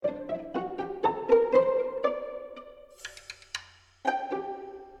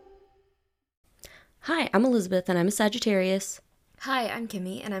Hi, I'm Elizabeth and I'm a Sagittarius. Hi, I'm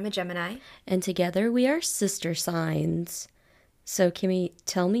Kimmy and I'm a Gemini. And together we are sister signs. So, Kimmy,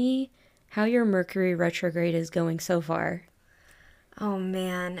 tell me how your Mercury retrograde is going so far. Oh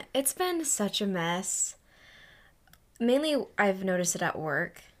man, it's been such a mess. Mainly, I've noticed it at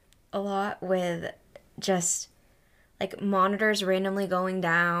work a lot with just like monitors randomly going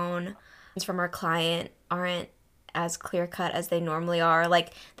down from our client aren't as clear cut as they normally are.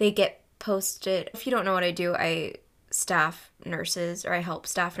 Like they get posted. If you don't know what I do, I staff nurses or I help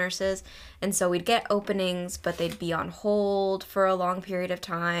staff nurses. And so we'd get openings, but they'd be on hold for a long period of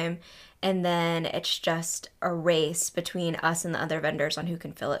time. And then it's just a race between us and the other vendors on who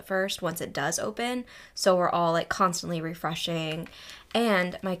can fill it first once it does open. So we're all like constantly refreshing.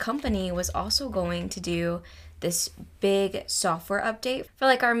 And my company was also going to do this big software update for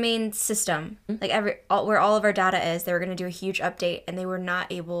like our main system, like where all of our data is. They were going to do a huge update and they were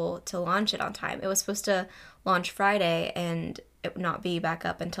not able to launch it on time. It was supposed to launch Friday and it would not be back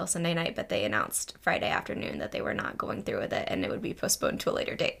up until Sunday night, but they announced Friday afternoon that they were not going through with it and it would be postponed to a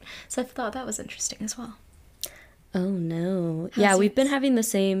later date. So I thought that was interesting as well. Oh no. Yeah, we've been having the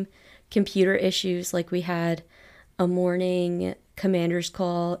same computer issues. Like we had a morning commander's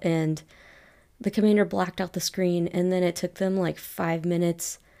call and the commander blacked out the screen and then it took them like 5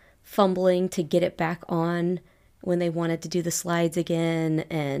 minutes fumbling to get it back on when they wanted to do the slides again.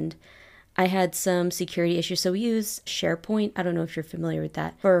 And I had some security issues. So we use SharePoint. I don't know if you're familiar with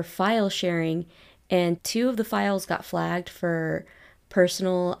that for file sharing. And 2 of the files got flagged for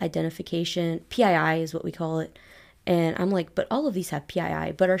personal identification. PII is what we call it. And I'm like, but all of these have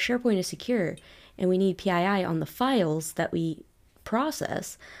PII, but our SharePoint is secure and we need PII on the files that we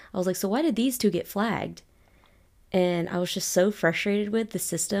process. I was like, so why did these 2 get flagged? And I was just so frustrated with the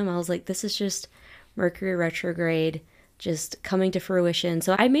system. I was like, this is just Mercury retrograde just coming to fruition.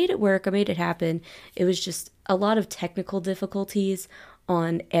 So I made it work. I made it happen. It was just a lot of technical difficulties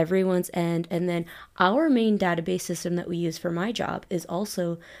on everyone's end. And then our main database system that we use for my job is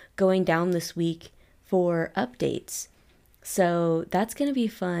also going down this week for updates. So that's going to be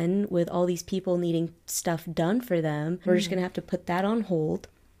fun with all these people needing stuff done for them. We're just going to have to put that on hold.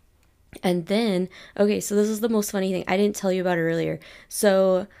 And then, okay, so this is the most funny thing. I didn't tell you about it earlier.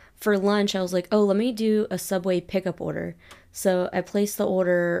 So for lunch, I was like, oh, let me do a Subway pickup order. So I placed the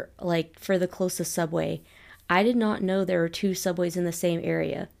order like for the closest Subway. I did not know there were 2 Subways in the same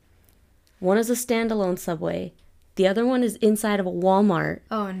area. One is a standalone Subway. The other one is inside of a Walmart.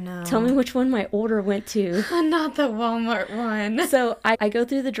 Oh no. Tell me which one my order went to. Not the Walmart one. So I go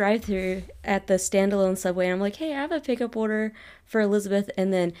through the drive-thru at the standalone Subway and I'm like, hey, I have a pickup order for Elizabeth.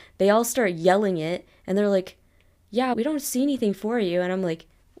 And then they all start yelling it and they're like, yeah, we don't see anything for you. And I'm like,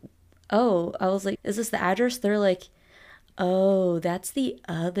 oh, I was like, is this the address? They're like, oh, that's the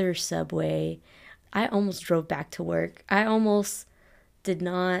other Subway. I almost drove back to work. I almost did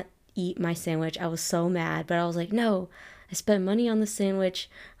not eat my sandwich. I was so mad, but I was like, no, I spent money on the sandwich.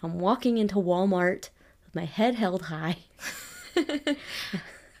 I'm walking into Walmart with my head held high.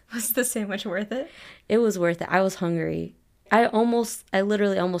 Was the sandwich worth it? It was worth it. I was hungry. I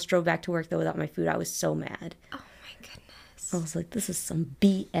literally almost drove back to work though without my food. I was so mad. Oh my goodness. I was like, this is some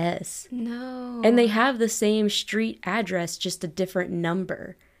BS. No. And they have the same street address, just a different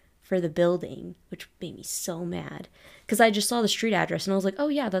number for the building, which made me so mad. Because I just saw the street address and I was like, oh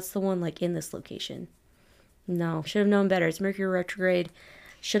yeah, that's the one like in this location. No, should have known better. It's Mercury retrograde.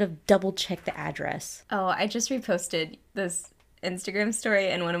 Should have double checked the address. Oh, I just reposted this Instagram story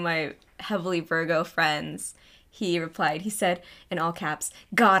and one of my heavily Virgo friends, he replied, he said in all caps,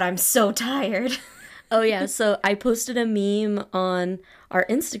 God, I'm so tired. Oh yeah, so I posted a meme on our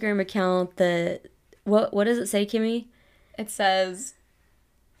Instagram account that, what does it say, Kimmy? It says,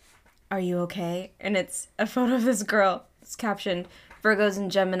 are you okay? And it's a photo of this girl. It's captioned, Virgos and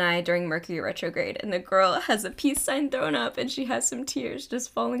Gemini during Mercury retrograde. And the girl has a peace sign thrown up and she has some tears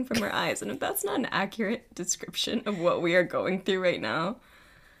just falling from her eyes. And if that's not an accurate description of what we are going through right now.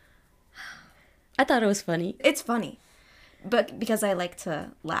 I thought it was funny. It's funny. But because I like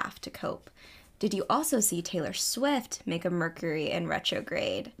to laugh to cope. Did you also see Taylor Swift make a Mercury in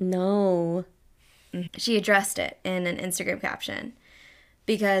retrograde? No. She addressed it in an Instagram caption.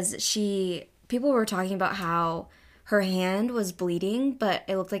 Because people were talking about how her hand was bleeding, but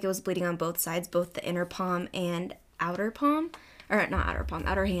it looked like it was bleeding on both sides, both the inner palm and outer palm, or not outer palm,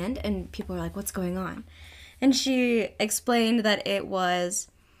 outer hand, and people were like, what's going on? And she explained that it was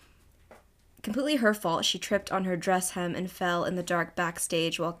completely her fault. She tripped on her dress hem and fell in the dark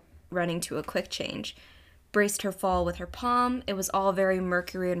backstage while running to a quick change. Braced her fall with her palm. It was all very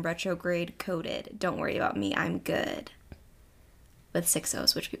Mercury and retrograde coded. Don't worry about me, I'm good. With 6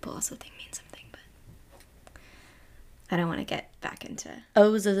 O's, which people also think means something, but I don't want to get back into...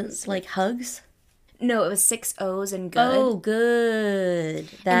 O's isn't like hugs? No, it was 6 O's and good. Oh, good.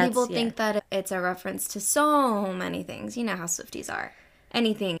 And people think that it's a reference to so many things. You know how Swifties are.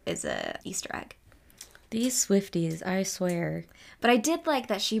 Anything is a Easter egg. These Swifties, I swear. But I did like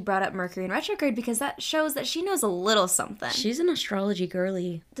that she brought up Mercury in retrograde because that shows that she knows a little something. She's an astrology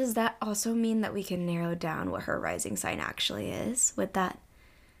girly. Does that also mean that we can narrow down what her rising sign actually is with that?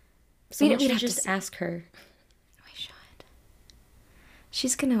 Someone should just ask her. We should.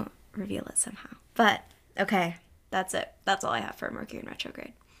 She's going to reveal it somehow. But, okay, that's it. That's all I have for Mercury in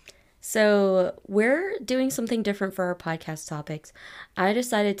retrograde. So we're doing something different for our podcast topics. I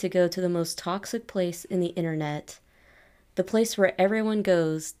decided to go to the most toxic place in the internet, the place where everyone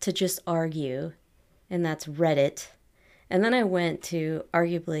goes to just argue, and that's Reddit. And then I went to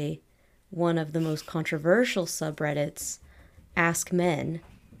arguably one of the most controversial subreddits, AskMen.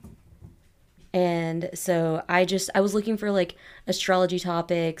 And so I was looking for like astrology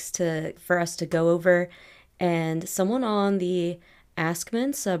topics for us to go over, and someone on the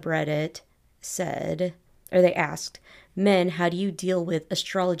AskMen subreddit they asked, men, how do you deal with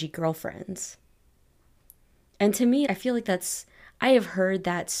astrology girlfriends? And to me, I feel like I have heard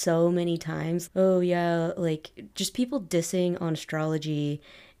that so many times. Oh yeah, like just people dissing on astrology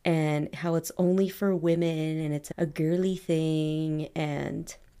and how it's only for women and it's a girly thing.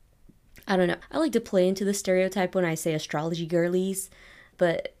 And I don't know. I like to play into the stereotype when I say astrology girlies,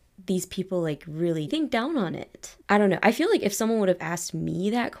 but these people like really think down on it. I don't know. I feel like if someone would have asked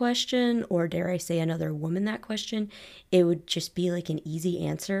me that question, or dare I say another woman that question, it would just be like an easy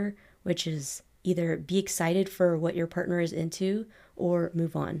answer, which is either be excited for what your partner is into or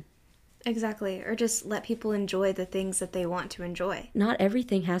move on. Exactly. Or just let people enjoy the things that they want to enjoy. Not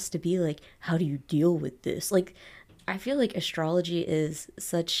everything has to be like, how do you deal with this? Like, I feel like astrology is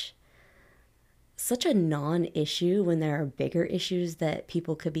such a non-issue when there are bigger issues that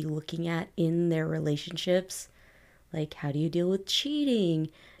people could be looking at in their relationships. Like, how do you deal with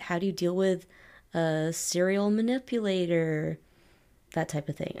cheating? How do you deal with a serial manipulator? That type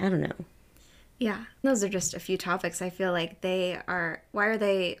of thing. I don't know. Yeah, those are just a few topics. I feel like why are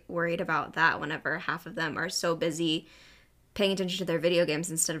they worried about that whenever half of them are so busy paying attention to their video games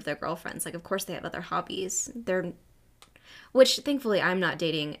instead of their girlfriends? Like, of course they have other hobbies. Which, thankfully, I'm not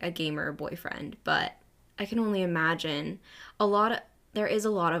dating a gamer boyfriend, but I can only imagine there is a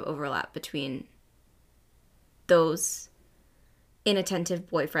lot of overlap between those inattentive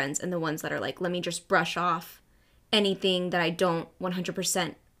boyfriends and the ones that are like, let me just brush off anything that I don't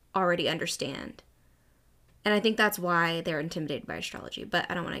 100% already understand. And I think that's why they're intimidated by astrology, but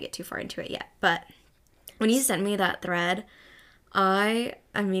I don't want to get too far into it yet. But when you sent me that thread, I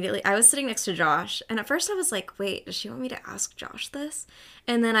was sitting next to Josh, and at first I was like, wait, does she want me to ask Josh this?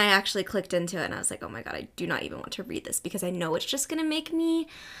 And then I actually clicked into it, and I was like, oh my god, I do not even want to read this, because I know it's just going to make me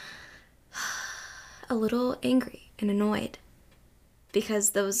a little angry and annoyed.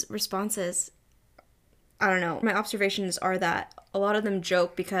 Because those responses, I don't know, my observations are that a lot of them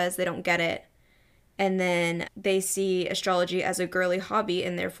joke because they don't get it, and then they see astrology as a girly hobby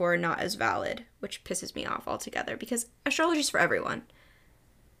and therefore not as valid, which pisses me off altogether because astrology is for everyone.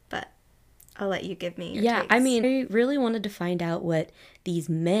 But I'll let you give me your takes. I mean, I really wanted to find out what these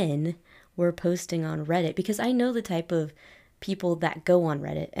men were posting on Reddit, because I know the type of people that go on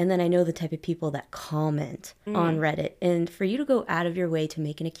Reddit, and then I know the type of people that comment on Reddit. And for you to go out of your way to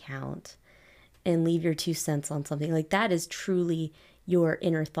make an account and leave your 2 cents on something, like, that is truly your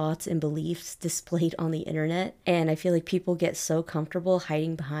inner thoughts and beliefs displayed on the internet. And I feel like people get so comfortable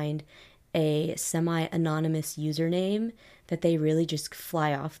hiding behind a semi-anonymous username that they really just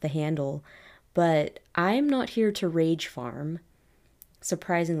fly off the handle. But I'm not here to rage farm.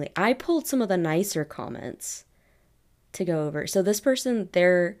 Surprisingly, I pulled some of the nicer comments to go over. So this person,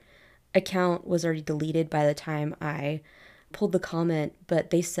 their account was already deleted by the time I pulled the comment,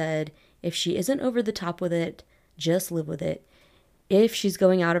 but they said, if she isn't over the top with it, just live with it. If she's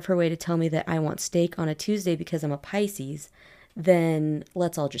going out of her way to tell me that I want steak on a Tuesday because I'm a Pisces, then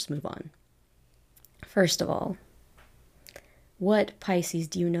let's all just move on. First of all, what Pisces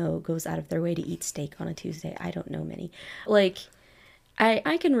do you know goes out of their way to eat steak on a Tuesday? I don't know many. Like,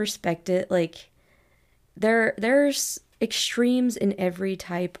 I can respect it. Like, there's extremes in every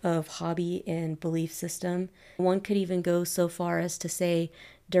type of hobby and belief system. One could even go so far as to say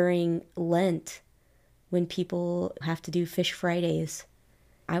during Lent, when people have to do fish Fridays,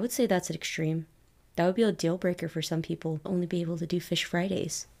 I would say that's an extreme. That would be a deal breaker for some people, only be able to do fish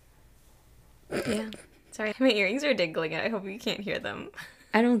Fridays. Yeah. Sorry, my earrings are dingling. I hope you can't hear them.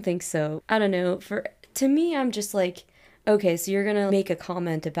 I don't think so. I don't know. To me, I'm just like, okay, so you're going to make a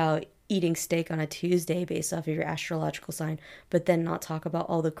comment about eating steak on a Tuesday based off of your astrological sign, but then not talk about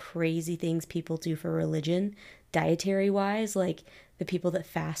all the crazy things people do for religion, dietary wise, like the people that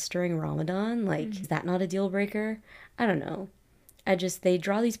fast during Ramadan. Like, is that not a deal breaker? I don't know. They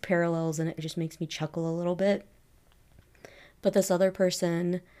draw these parallels and it just makes me chuckle a little bit. But this other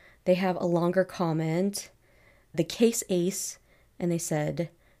person, they have a longer comment, the case ace, and they said,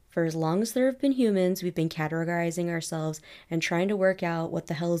 for as long as there have been humans, we've been categorizing ourselves and trying to work out what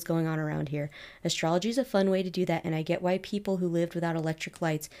the hell is going on around here. Astrology is a fun way to do that, and I get why people who lived without electric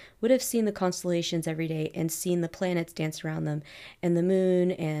lights would have seen the constellations every day and seen the planets dance around them, and the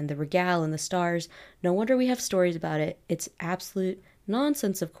moon, and the regal, and the stars. No wonder we have stories about it. It's absolute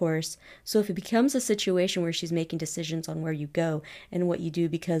nonsense, of course. So if it becomes a situation where she's making decisions on where you go and what you do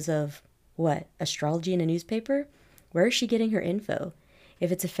because of, what, astrology in a newspaper? Where is she getting her info?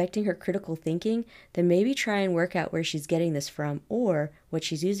 If it's affecting her critical thinking, then maybe try and work out where she's getting this from or what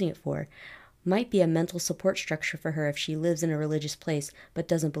she's using it for. Might be a mental support structure for her if she lives in a religious place but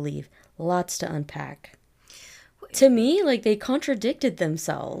doesn't believe. Lots to unpack. To me, like, they contradicted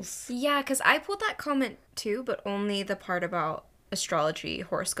themselves. Yeah, because I pulled that comment too, but only the part about astrology,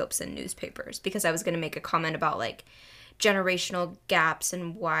 horoscopes, and newspapers, because I was going to make a comment about, like, generational gaps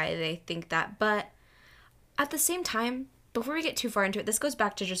and why they think that. But at the same time, before we get too far into it, this goes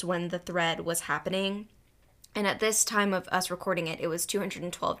back to just when the thread was happening. And at this time of us recording it, it was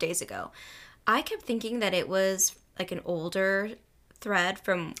 212 days ago. I kept thinking that it was like an older thread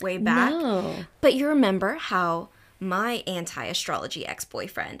from way back. No. But you remember how my anti-astrology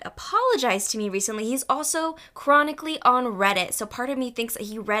ex-boyfriend apologized to me recently. He's also chronically on Reddit. So part of me thinks that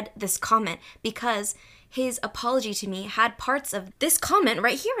he read this comment because his apology to me had parts of this comment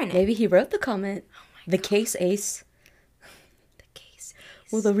right here in it. Maybe he wrote the comment. The case ace.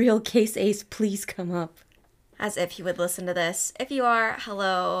 Will the real case ace please come up? As if he would listen to this. If you are,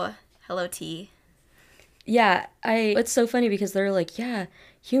 hello. Hello, T. Yeah, it's so funny because they're like, yeah,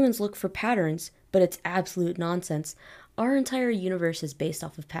 humans look for patterns, but it's absolute nonsense. Our entire universe is based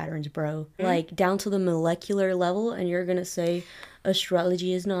off of patterns, bro. Mm-hmm. Like, down to the molecular level, and you're gonna say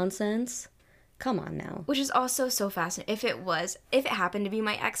astrology is nonsense? Come on now. Which is also so fascinating. If it happened to be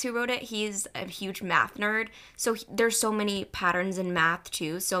my ex who wrote it, he's a huge math nerd. So there's so many patterns in math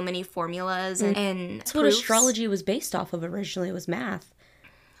too, so many formulas and That's proofs. what astrology was based off of originally, was math.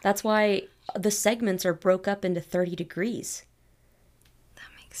 That's why the segments are broke up into 30 degrees. That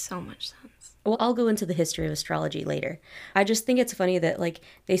makes so much sense. Well, I'll go into the history of astrology later. I just think it's funny that, like,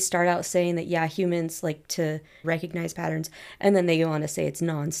 they start out saying that, yeah, humans like to recognize patterns, and then they go on to say it's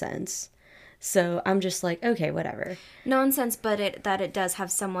nonsense. So I'm just like, okay, whatever. Nonsense, but it does have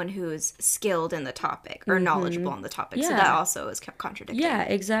someone who's skilled in the topic or knowledgeable on the topic. Yeah. So that also is contradicting. Yeah,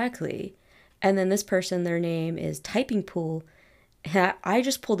 exactly. And then this person, their name is Typing Pool. I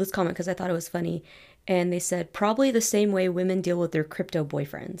just pulled this comment because I thought it was funny. And they said, probably the same way women deal with their crypto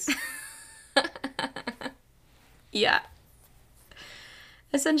boyfriends. Yeah.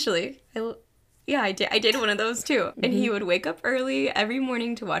 Essentially. Yeah, I did one of those too. And he would wake up early every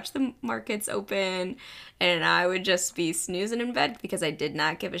morning to watch the markets open, and I would just be snoozing in bed because I did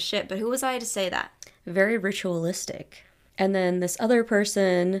not give a shit. But who was I to say that? Very ritualistic. And then this other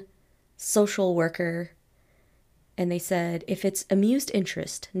person, social worker, and they said, if it's amused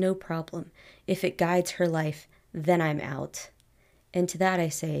interest, no problem. If it guides her life, then I'm out. And to that I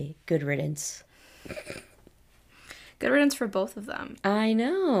say, good riddance. Good riddance for both of them. I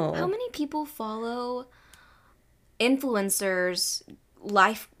know. How many people follow influencers'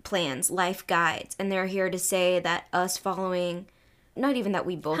 life plans, life guides, and they're here to say that us following, not even that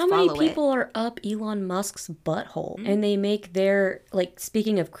we both follow it. How many people are up Elon Musk's butthole? Mm-hmm. And they make their, like,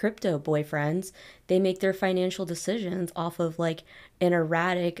 speaking of crypto boyfriends, they make their financial decisions off of, like, an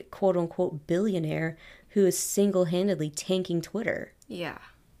erratic, quote-unquote, billionaire who is single-handedly tanking Twitter. Yeah.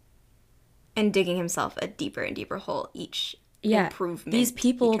 And digging himself a deeper and deeper hole each improvement. These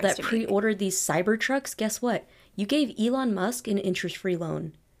people that pre-ordered these Cybertrucks, guess what? You gave Elon Musk an interest-free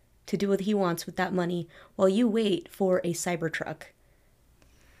loan to do what he wants with that money while you wait for a Cybertruck.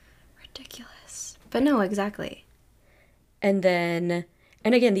 Ridiculous. But no, exactly. And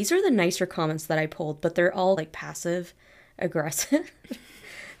again, these are the nicer comments that I pulled, but they're all like passive aggressive.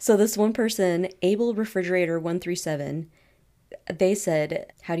 So this one person, Able Refrigerator 137, they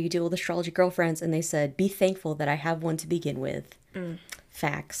said, how do you deal with astrology girlfriends? And they said, be thankful that I have one to begin with.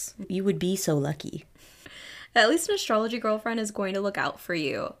 Facts. You would be so lucky. At least an astrology girlfriend is going to look out for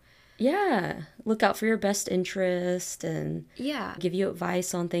you. Yeah. Look out for your best interest and give you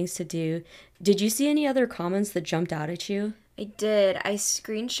advice on things to do. Did you see any other comments that jumped out at you? I did. I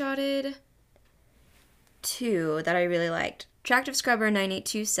screenshotted 2 that I really liked. Attractive Scrubber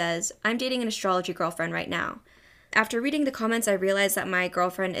 982 says, I'm dating an astrology girlfriend right now. After reading the comments, I realized that my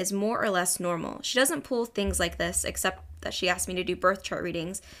girlfriend is more or less normal. She doesn't pull things like this, except that she asked me to do birth chart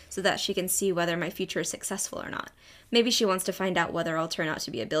readings so that she can see whether my future is successful or not. Maybe she wants to find out whether I'll turn out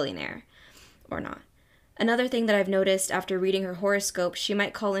to be a billionaire or not. Another thing that I've noticed after reading her horoscope, she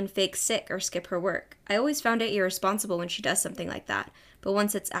might call in fake sick or skip her work. I always found it irresponsible when she does something like that, but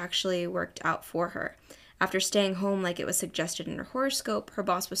once it's actually worked out for her. After staying home like it was suggested in her horoscope, her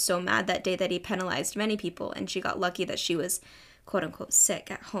boss was so mad that day that he penalized many people, and she got lucky that she was quote-unquote sick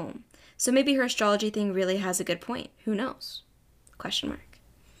at home. So maybe her astrology thing really has a good point. Who knows? Question mark.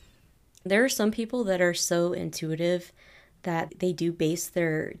 There are some people that are so intuitive that they do base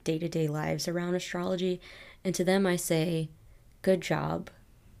their day-to-day lives around astrology, and to them I say, good job.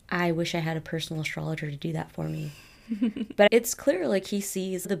 I wish I had a personal astrologer to do that for me. But it's clear like he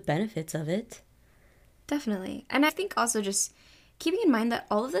sees the benefits of it. Definitely. And I think also just keeping in mind that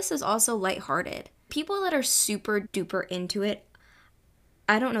all of this is also lighthearted. People that are super duper into it,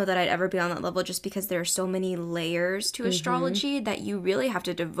 I don't know that I'd ever be on that level just because there are so many layers to astrology that you really have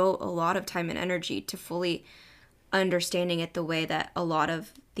to devote a lot of time and energy to fully understanding it the way that a lot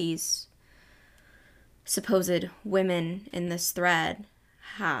of these supposed women in this thread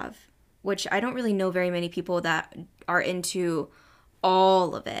have, which I don't really know very many people that are into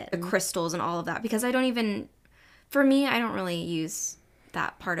all of it, the crystals and all of that, because I don't even, for me, I don't really use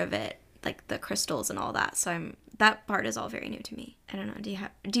that part of it, like the crystals and all that. So that part is all very new to me. I don't know.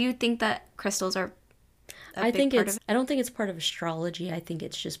 Do you think that crystals are a big part of it? I don't think it's part of astrology. I think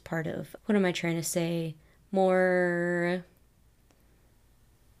it's just part of, what am I trying to say? I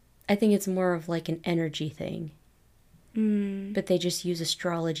think it's more of like an energy thing. But they just use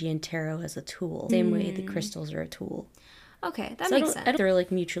astrology and tarot as a tool. Same way the crystals are a tool. Okay, that makes sense. I don't think they're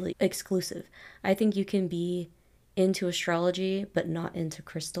like mutually exclusive. I think you can be into astrology but not into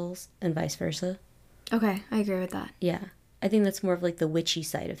crystals and vice versa. Okay, I agree with that. Yeah. I think that's more of like the witchy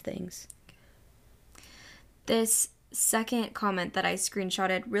side of things. This second comment that I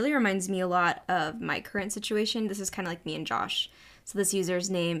screenshotted really reminds me a lot of my current situation. This is kind of like me and Josh. So this user's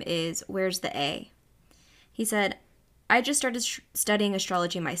name is Where's the A? He said, I just started studying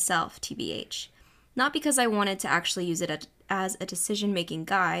astrology myself, TBH. Not because I wanted to actually use it as a decision-making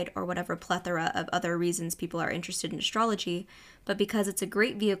guide or whatever plethora of other reasons people are interested in astrology, but because it's a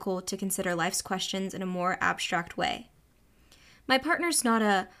great vehicle to consider life's questions in a more abstract way. My partner's not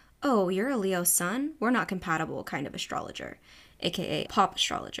a, oh, you're a Leo sun? We're not compatible kind of astrologer, aka pop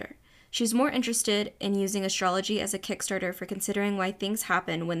astrologer. She's more interested in using astrology as a Kickstarter for considering why things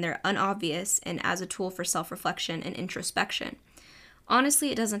happen when they're unobvious and as a tool for self-reflection and introspection.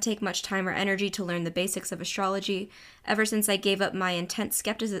 Honestly, it doesn't take much time or energy to learn the basics of astrology. Ever since I gave up my intense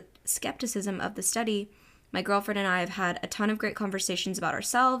skepticism of the study, my girlfriend and I have had a ton of great conversations about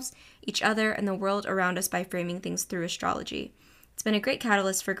ourselves, each other, and the world around us by framing things through astrology. It's been a great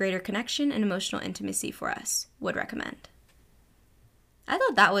catalyst for greater connection and emotional intimacy for us. Would recommend. I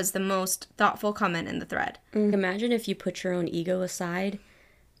thought that was the most thoughtful comment in the thread. Imagine if you put your own ego aside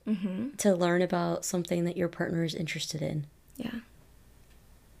to learn about something that your partner is interested in. Yeah.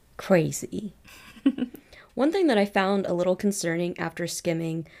 Crazy. One thing that I found a little concerning after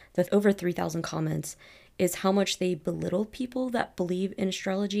skimming the over 3,000 comments is how much they belittle people that believe in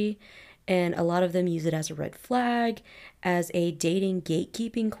astrology, and a lot of them use it as a red flag, as a dating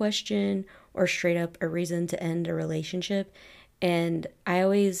gatekeeping question, or straight up a reason to end a relationship. And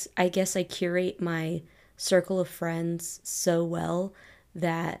I guess I curate my circle of friends so well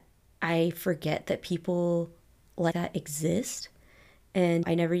that I forget that people like that exist. And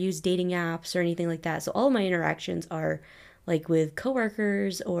I never use dating apps or anything like that. So all of my interactions are like with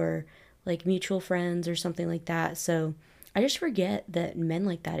coworkers or like mutual friends or something like that. So I just forget that men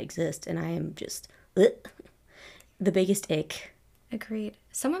like that exist. And I am just the biggest ick. Agreed.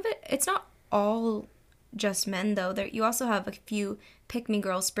 Some of it, it's not all just men though. You also have a few pick-me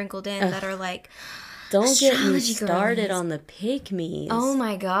girls sprinkled in that are like, don't get me started on the pick-me's. Oh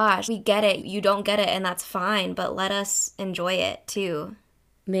my gosh. We get it. You don't get it, and that's fine, but let us enjoy it too.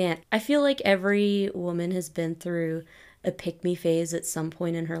 Man, I feel like every woman has been through a pick-me phase at some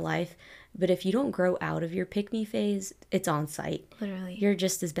point in her life, but if you don't grow out of your pick-me phase, it's on sight. Literally. You're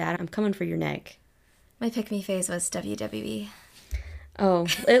just as bad. I'm coming for your neck. My pick-me phase was WWE. Oh,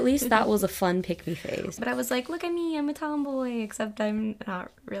 at least that was a fun pick-me phase. But I was like, look at me, I'm a tomboy, except I'm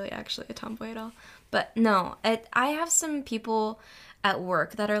not really actually a tomboy at all. But no, I have some people at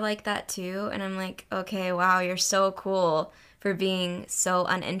work that are like that too, and I'm like, okay, wow, you're so cool for being so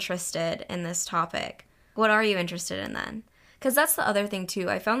uninterested in this topic. What are you interested in then? Because that's the other thing too.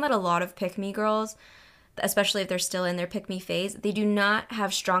 I found that a lot of pick-me girls, especially if they're still in their pick-me phase, they do not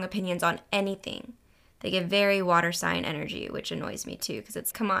have strong opinions on anything. They get very water sign energy, which annoys me too, because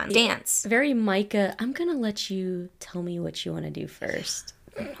it's, come on, dance. Very Micah, I'm going to let you tell me what you want to do first.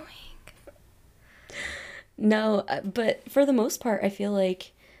 Annoying. No, but for the most part, I feel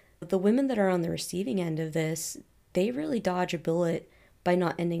like the women that are on the receiving end of this, they really dodge a bullet by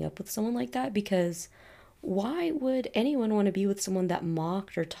not ending up with someone like that, because why would anyone want to be with someone that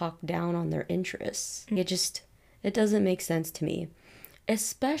mocked or talked down on their interests? It doesn't make sense to me.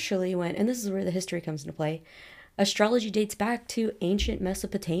 Especially when, and this is where the history comes into play, astrology dates back to ancient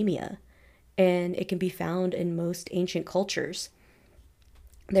Mesopotamia, and it can be found in most ancient cultures.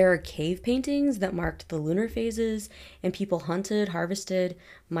 There are cave paintings that marked the lunar phases, and people hunted, harvested,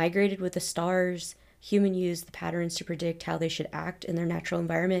 migrated with the stars. Humans used the patterns to predict how they should act in their natural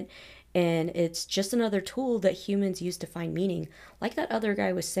environment, and it's just another tool that humans use to find meaning, like that other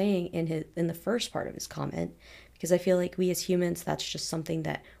guy was saying in the first part of his comment. Because I feel like we as humans, that's just something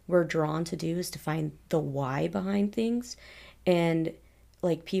that we're drawn to do, is to find the why behind things. And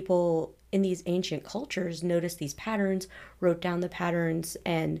like people in these ancient cultures noticed these patterns, wrote down the patterns,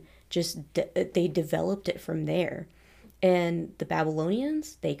 and just they developed it from there. And the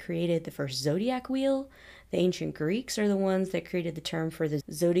Babylonians, they created the first zodiac wheel. The ancient Greeks are the ones that created the term for the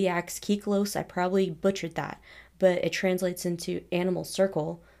zodiac's kyklos. I probably butchered that, but it translates into animal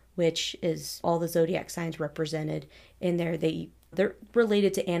circle, which is all the zodiac signs represented in there. They're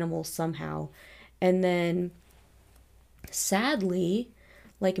related to animals somehow. And then, sadly,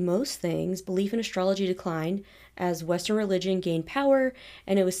 like most things, belief in astrology declined as Western religion gained power,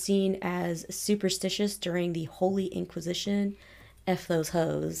 and it was seen as superstitious during the Holy Inquisition. F those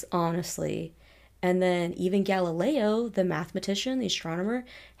hoes, honestly. And then even Galileo, the mathematician, the astronomer,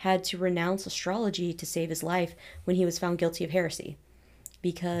 had to renounce astrology to save his life when he was found guilty of heresy.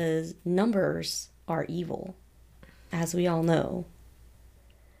 Because numbers are evil, as we all know.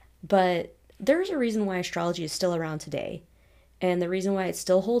 But there's a reason why astrology is still around today. And the reason why it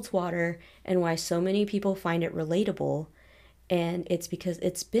still holds water and why so many people find it relatable. And it's because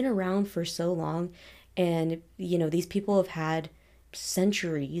it's been around for so long. And, these people have had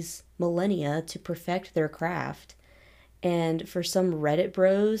centuries, millennia to perfect their craft. And for some Reddit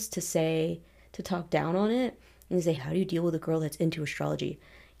bros to talk down on it, and say, how do you deal with a girl that's into astrology?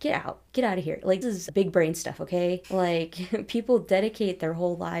 Get out of here. Like, this is big brain stuff, okay? Like, people dedicate their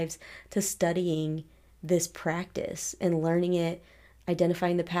whole lives to studying this practice and learning it,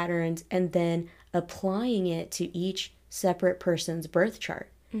 identifying the patterns, and then applying it to each separate person's birth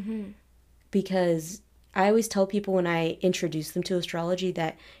chart. Mm-hmm. Because I always tell people when I introduce them to astrology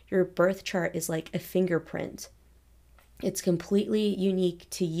that your birth chart is like a fingerprint. It's completely unique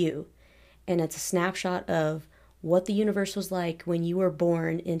to you, and it's a snapshot of what the universe was like when you were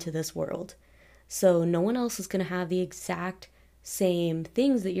born into this world. So no one else is going to have the exact same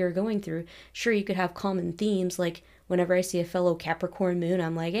things that you're going through. Sure, you could have common themes, like whenever I see a fellow Capricorn moon,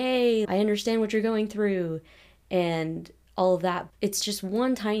 I'm like, hey, I understand what you're going through, and all of that. It's just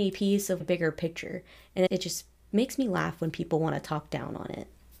one tiny piece of a bigger picture, and it just makes me laugh when people want to talk down on it.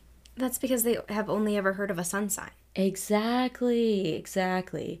 That's because they have only ever heard of a sun sign. Exactly.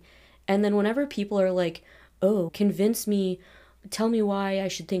 And then whenever people are like, oh, convince me, tell me why I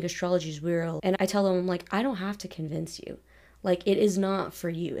should think astrology is real. And I tell them, like, I don't have to convince you. Like, it is not for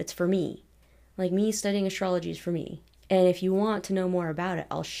you. It's for me. Like, me studying astrology is for me. And if you want to know more about it,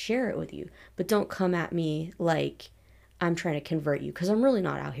 I'll share it with you. But don't come at me like I'm trying to convert you, because I'm really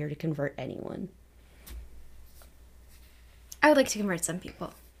not out here to convert anyone. I would like to convert some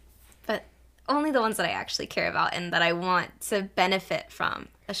people, but only the ones that I actually care about and that I want to benefit from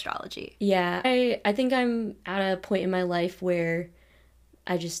astrology. Yeah, I think I'm at a point in my life where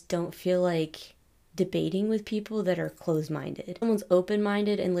I just don't feel like debating with people that are closed-minded. If someone's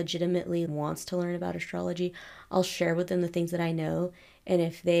open-minded and legitimately wants to learn about astrology, I'll share with them the things that I know, and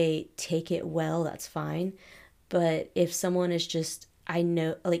if they take it well, that's fine. But if someone is just, I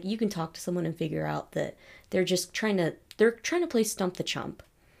know, like, you can talk to someone and figure out that they're just trying to play stump the chump.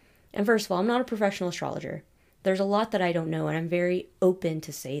 And first of all, I'm not a professional astrologer. There's a lot that I don't know, and I'm very open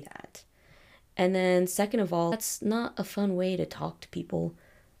to say that. And then second of all, that's not a fun way to talk to people,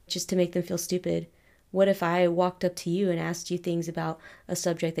 just to make them feel stupid. What if I walked up to you and asked you things about a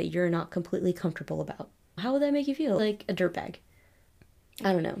subject that you're not completely comfortable about? How would that make you feel? Like a dirtbag.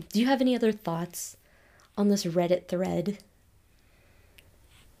 I don't know. Do you have any other thoughts on this Reddit thread?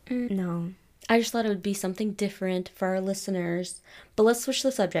 No. I just thought it would be something different for our listeners. But let's switch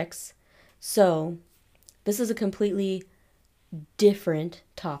the subjects. So, this is a completely different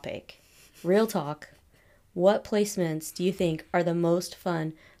topic. Real talk. What placements do you think are the most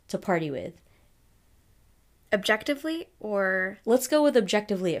fun to party with? Objectively or? Let's go with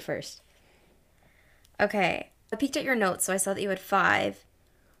objectively at first. Okay. I peeked at your notes, so I saw that you had 5.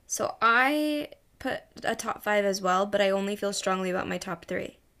 So I put a top 5 as well, but I only feel strongly about my top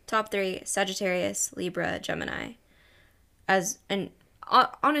 3. Top 3, Sagittarius, Libra, Gemini. And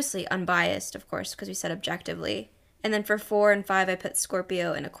honestly, unbiased, of course, because we said objectively. And then for 4 and 5, I put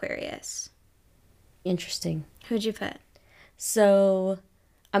Scorpio and Aquarius. Interesting. Who'd you put? So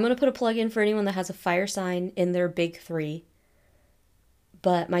I'm going to put a plug in for anyone that has a fire sign in their big 3.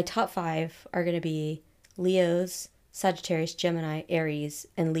 But my top 5 are going to be Leos, Sagittarius, Gemini, Aries,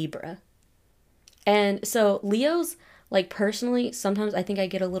 and Libra. And so Leos, like personally, sometimes I think I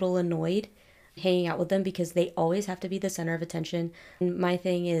get a little annoyed hanging out with them because they always have to be the center of attention. And my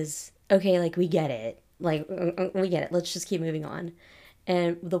thing is, okay, like we get it. Like we get it. Let's just keep moving on.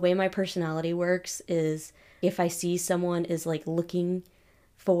 And the way my personality works is if I see someone is like looking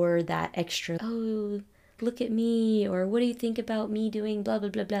for that extra, oh, look at me, or what do you think about me doing blah, blah,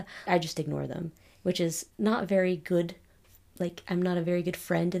 blah, blah, I just ignore them, which is not very good. Like, I'm not a very good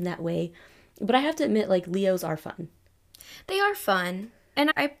friend in that way. But I have to admit, like, Leos are fun. They are fun.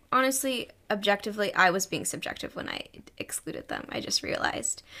 And I honestly, objectively, I was being subjective when I excluded them. I just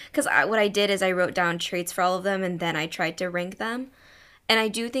realized. Because what I did is I wrote down traits for all of them, and then I tried to rank them. And I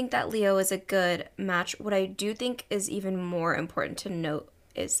do think that Leo is a good match. What I do think is even more important to note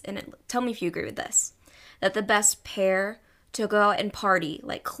is, and tell me if you agree with this, that the best pair to go out and party,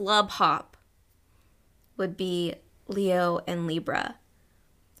 like club hop, would be Leo and Libra.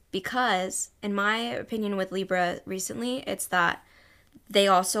 Because, in my opinion with Libra recently, it's that they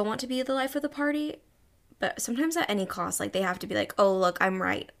also want to be the life of the party, but sometimes at any cost. Like, they have to be like, oh, look, I'm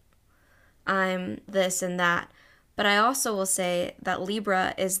right. I'm this and that. But I also will say that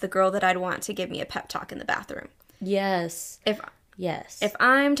Libra is the girl that I'd want to give me a pep talk in the bathroom. Yes. Yes. If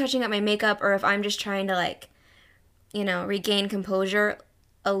I'm touching up my makeup or if I'm just trying to, like, you know, regain composure,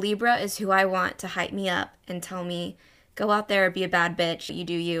 a Libra is who I want to hype me up and tell me, go out there, be a bad bitch, you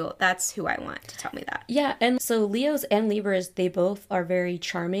do you. That's who I want to tell me that. Yeah, and so Leos and Libras, they both are very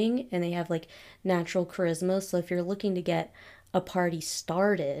charming and they have like natural charisma. So if you're looking to get a party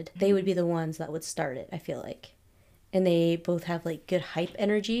started, they would be the ones that would start it, I feel like. And they both have like good hype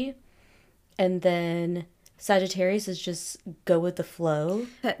energy. And then Sagittarius is just go with the flow.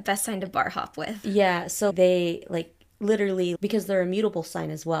 Best sign to bar hop with. Yeah, so they like literally, because they're a mutable sign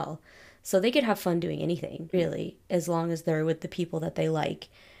as well. So they could have fun doing anything, really, as long as they're with the people that they like.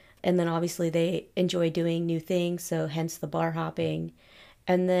 And then obviously they enjoy doing new things, so hence the bar hopping.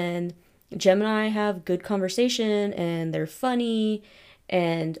 And then Gemini have good conversation and they're funny.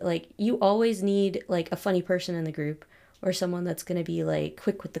 And like you always need like a funny person in the group or someone that's going to be like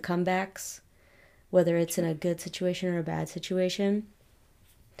quick with the comebacks, whether it's in a good situation or a bad situation.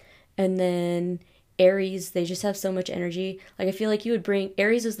 And then Aries, they just have so much energy. Like, I feel like you would bring...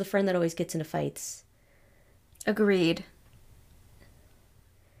 Aries is the friend that always gets into fights. Agreed.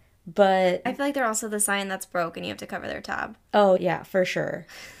 But... I feel like they're also the sign that's broke and you have to cover their tab. Oh, yeah, for sure.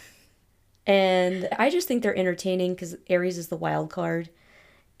 And I just think they're entertaining because Aries is the wild card.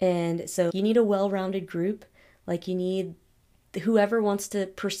 And so you need a well-rounded group. Like, you need whoever wants to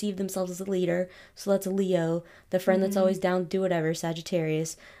perceive themselves as a leader. So that's a Leo. The friend that's always down to do whatever,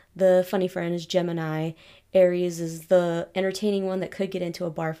 Sagittarius. The funny friend is Gemini. Aries is the entertaining one that could get into a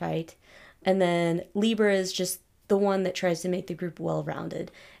bar fight. And then Libra is just the one that tries to make the group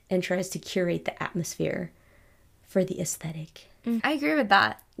well-rounded and tries to curate the atmosphere for the aesthetic. I agree with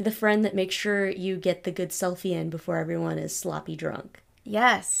that. The friend that makes sure you get the good selfie in before everyone is sloppy drunk.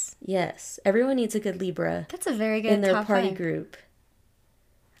 Yes. Yes. Everyone needs a good Libra. That's a very good in their top party 5. group.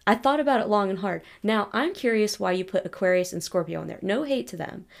 I thought about it long and hard. Now, I'm curious why you put Aquarius and Scorpio in there. No hate to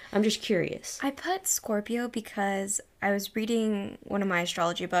them. I'm just curious. I put Scorpio because I was reading one of my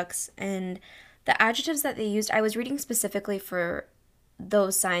astrology books, and the adjectives that they used, I was reading specifically for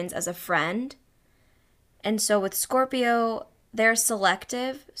those signs as a friend. And so with Scorpio, they're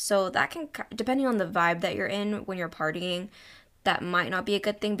selective. So that can, depending on the vibe that you're in when you're partying, that might not be a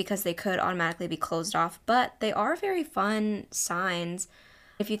good thing because they could automatically be closed off. But they are very fun signs.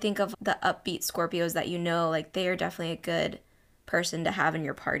 If you think of the upbeat Scorpios that you know, like they are definitely a good person to have in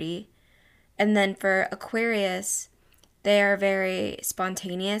your party. And then for Aquarius, they are very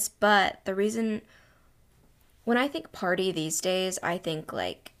spontaneous. But the reason, when I think party these days, I think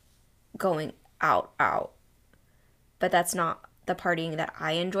like going out. But that's not the partying that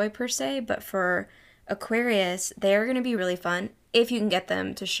I enjoy per se. But for Aquarius, they're going to be really fun if you can get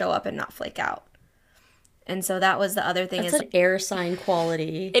them to show up and not flake out. And so that was the other thing. That's an air sign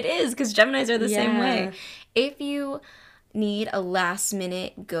quality. It is, because Geminis are the same way. If you need a last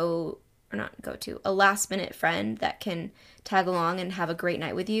minute go a last minute friend that can tag along and have a great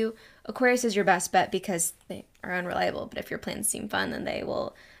night with you. Aquarius is your best bet because they are unreliable, but if your plans seem fun, then they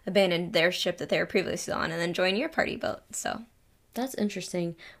will abandon their ship that they were previously on and then join your party boat. So that's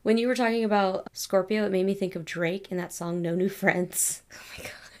interesting. When you were talking about Scorpio, it made me think of Drake in that song No New Friends. Oh my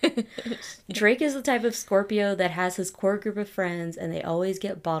god. Drake is the type of Scorpio that has his core group of friends and they always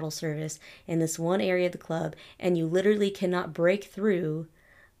get bottle service in this one area of the club, and you literally cannot break through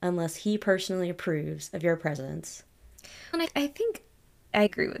unless he personally approves of your presence. And I think I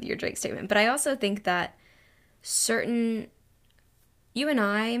agree with your Drake statement, but I also think that you and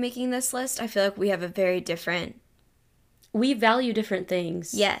I making this list, I feel like we have a very different... We value different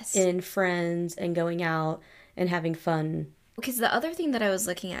things. Yes. In friends and going out and having fun. Because the other thing that I was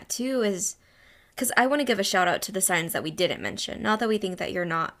looking at too is, because I want to give a shout out to the signs that we didn't mention. Not that we think that you're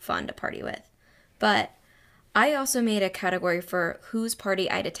not fun to party with, but I also made a category for whose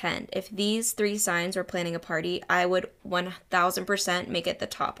party I'd attend. If these 3 signs were planning a party, I would 1000% make it the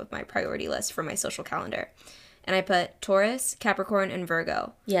top of my priority list for my social calendar. And I put Taurus, Capricorn, and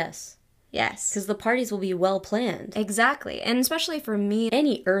Virgo. Yes. Yes. Because the parties will be well planned. Exactly. And especially for me.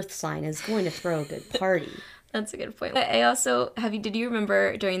 Any earth sign is going to throw a good party. That's a good point. I also, did you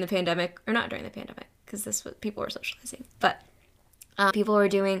remember during the pandemic, or not during the pandemic, because people were socializing, but people were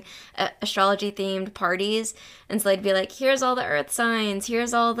doing astrology-themed parties, and so they'd be like, here's all the earth signs,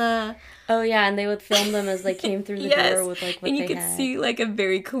 here's all the... Oh, yeah, and they would film them as they came through the door with, like, what they had. And you could see, like, a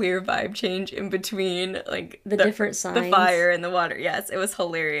very clear vibe change in between, like... The different signs. The fire and the water, yes, it was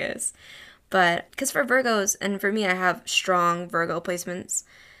hilarious. But, because for Virgos, and for me, I have strong Virgo placements,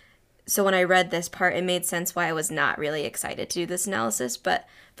 so when I read this part, it made sense why I was not really excited to do this analysis. But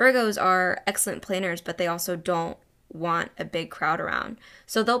Virgos are excellent planners, but they also don't want a big crowd around.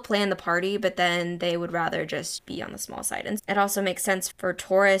 So they'll plan the party, but then they would rather just be on the small side. And it also makes sense for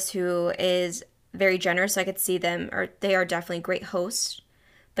Taurus, who is very generous. I could see them, or they are definitely great hosts,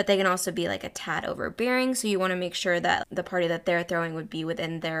 but they can also be like a tad overbearing. So you want to make sure that the party that they're throwing would be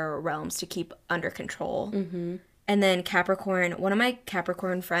within their realms to keep under control. Mm-hmm. And then Capricorn, one of my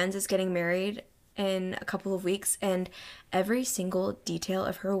Capricorn friends is getting married in a couple of weeks, and every single detail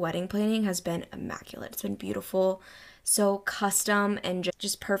of her wedding planning has been immaculate. It's been beautiful, so custom and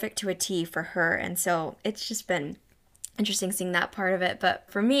just perfect to a T for her. And so it's just been interesting seeing that part of it. But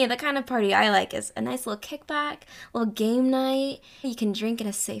for me, the kind of party I like is a nice little kickback, little game night. You can drink in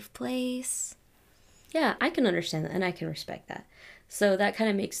a safe place. Yeah, I can understand that, and I can respect that. So that kind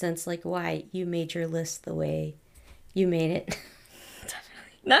of makes sense, like, why you made your list the way you made it.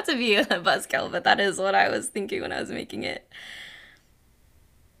 Definitely. Not to be a buzzkill, but that is what I was thinking when I was making it.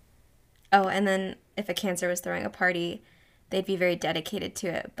 Oh, and then if a Cancer was throwing a party, they'd be very dedicated to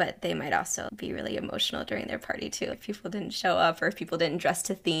it, but they might also be really emotional during their party too. If people didn't show up or if people didn't dress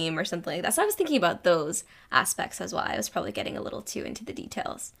to theme or something like that. So I was thinking about those aspects as well. I was probably getting a little too into the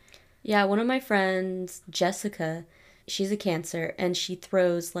details. Yeah, one of my friends, Jessica, she's a Cancer, and she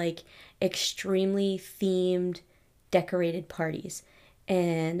throws like extremely themed, decorated parties.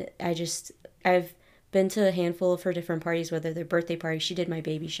 And I've been to a handful of her different parties, whether they're birthday parties. She did my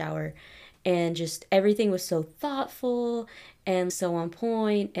baby shower, and just everything was so thoughtful and so on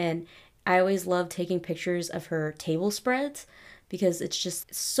point. And I always love taking pictures of her table spreads because it's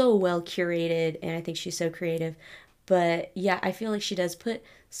just so well curated, and I think she's so creative. But yeah, I feel like she does put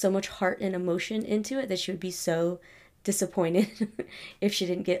so much heart and emotion into it that she would be so disappointed if she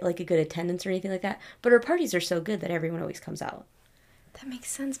didn't get like a good attendance or anything like that. But her parties are so good that everyone always comes out. That makes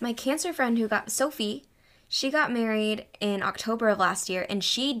sense. My Cancer friend Sophie, she got married in October of last year, and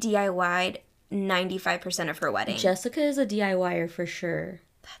she DIY'd 95% of her wedding. Jessica is a DIYer for sure.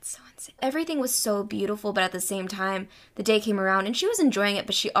 That's so insane. Everything was so beautiful, but at the same time, the day came around, and she was enjoying it,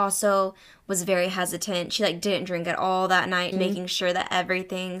 but she also was very hesitant. She didn't drink at all that night, making sure that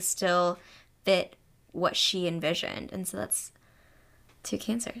everything still fit what she envisioned. And so that's 2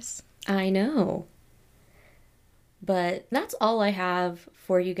 Cancers. I know. But that's all I have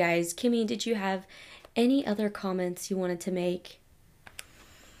for you guys. Kimmy, did you have any other comments you wanted to make?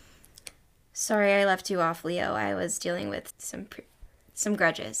 Sorry I left you off, Leo. I was dealing with some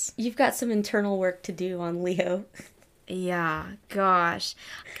grudges. You've got some internal work to do on Leo. Yeah, gosh.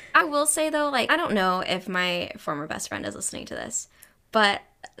 I will say, though, I don't know if my former best friend is listening to this, but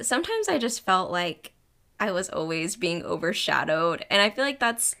sometimes I just felt like I was always being overshadowed, and I feel like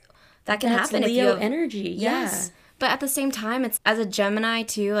that can happen. That's Leo energy, yes. Yeah. But at the same time, it's as a Gemini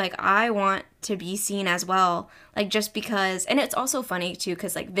too, I want to be seen as well, just because, and it's also funny too,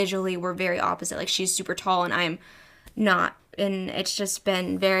 because visually we're very opposite. She's super tall and I'm not, and it's just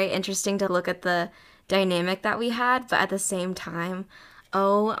been very interesting to look at the dynamic that we had. But at the same time,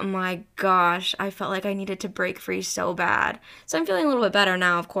 Oh my gosh, I felt like I needed to break free so bad. So I'm feeling a little bit better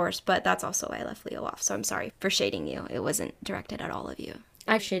now, of course, but that's also why I left Leo off. So I'm sorry for shading you. It wasn't directed at all of you.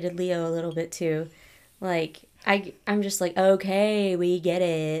 I've shaded Leo a little bit too. Like, I'm just like, okay, we get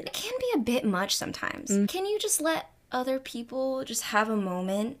it. It can be a bit much sometimes. Can you just let other people just have a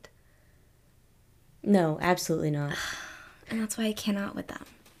moment? No, absolutely not. And that's why I cannot with them.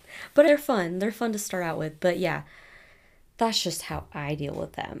 But they're fun. They're fun to start out with. But yeah, that's just how I deal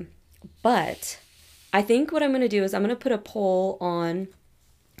with them. But I think what I'm going to do is I'm going to put a poll on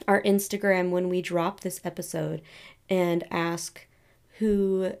our Instagram when we drop this episode and ask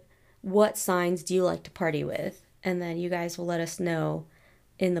what signs do you like to party with? And then you guys will let us know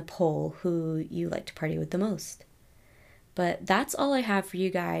in the poll who you like to party with the most. But that's all I have for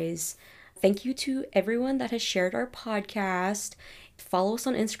you guys. Thank you to everyone that has shared our podcast. Follow us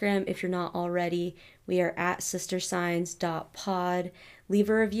on Instagram if you're not already. We are at sistersigns.pod. Leave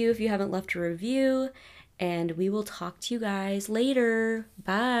a review if you haven't left a review. And we will talk to you guys later.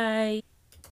 Bye.